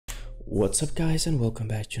What's up guys, and welcome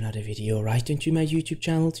back to another video right into my YouTube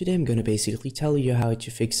channel. Today I'm gonna basically tell you how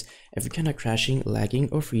to fix every kind of crashing, lagging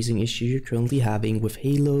or freezing issue you're currently having with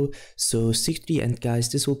Halo. So stick to the end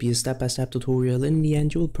guys, this will be a step-by-step tutorial, and in the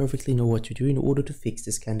end you will perfectly know what to do in order to fix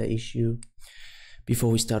this kind of issue.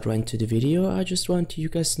 Before we start right into the video, I just want to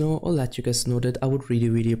let you guys know that I would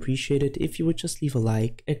really appreciate it if you would just leave a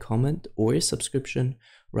like, a comment or a subscription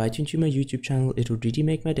right into my YouTube channel. It would really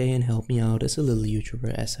make my day and help me out as a little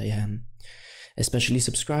YouTuber as I am. Especially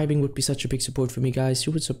subscribing would be such a big support for me guys.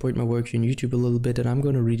 You would support my work on YouTube a little bit, and I'm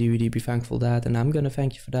gonna really be thankful for that, and I'm gonna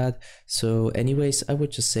thank you for that. So anyways, I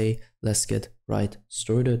would just say let's get right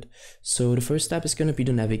started. So the first step is gonna be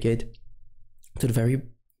to navigate to the very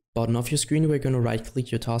bottom of your screen. We're going to right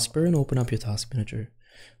click your taskbar and open up your task manager.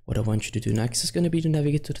 What I want you to do next is going to be to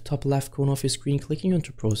navigate to the top left corner of your screen, clicking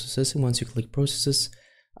onto processes, and once you click processes,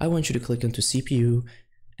 I want you to click onto CPU,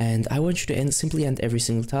 and I want you to simply end every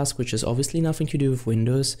single task, which has obviously nothing to do with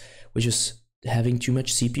Windows, which is having too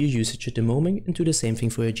much CPU usage at the moment, and do the same thing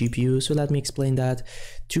for your GPU. So let me explain that.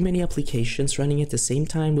 Too many applications running at the same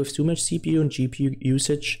time with too much CPU and GPU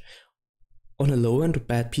usage on a low-end or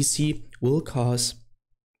bad PC will cause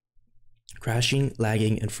crashing,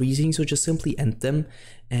 lagging and freezing. So just simply end them,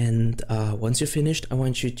 and once you're finished, I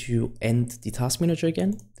want you to end the task manager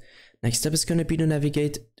again. Next step is going to be to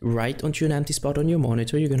navigate right onto an empty spot on your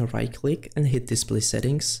monitor. You're going to right click and hit display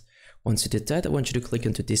settings. Once you did that, I want you to click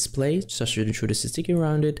into display just to ensure this is sticking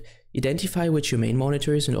around it. Identify which your main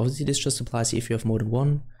monitor is, and obviously this just applies if you have more than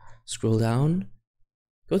one. Scroll down,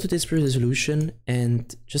 go to display resolution,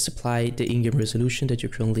 and just apply the in-game resolution that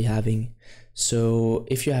you're currently having. So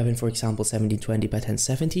if you're having, for example, 1720 by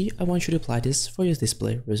 1070, I want you to apply this for your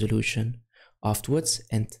display resolution. Afterwards,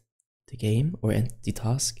 end the game or end the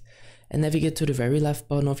task, and navigate to the very left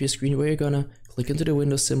bottom of your screen, where you're gonna click into the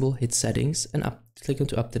Windows symbol, hit settings, and click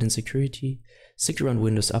into update and security. Stick around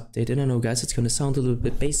Windows Update. And I know guys, it's gonna sound a little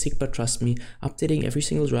bit basic, but trust me, updating every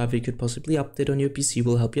single driver you could possibly update on your PC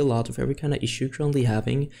will help you a lot with every kind of issue you're currently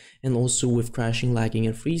having, and also with crashing, lagging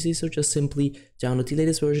and freezing. So just simply download the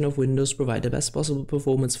latest version of Windows, provide the best possible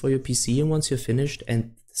performance for your PC, and once you're finished,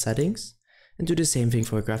 end the settings. And do the same thing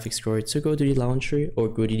for a graphics card. So go to the launcher or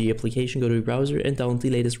go to the application, go to the browser and download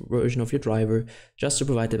the latest version of your driver just to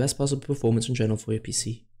provide the best possible performance in general for your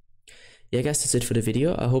PC. Yeah guys, that's it for the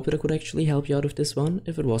video. I hope that I could actually help you out with this one.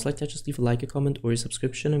 If it was like that, just leave a like, a comment or a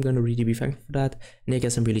subscription. I'm gonna really be thankful for that. And yeah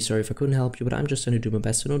guys, I'm really sorry if I couldn't help you, but I'm just gonna do my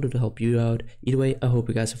best in order to help you out. Either way, I hope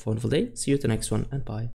you guys have a wonderful day. See you at the next one, and bye.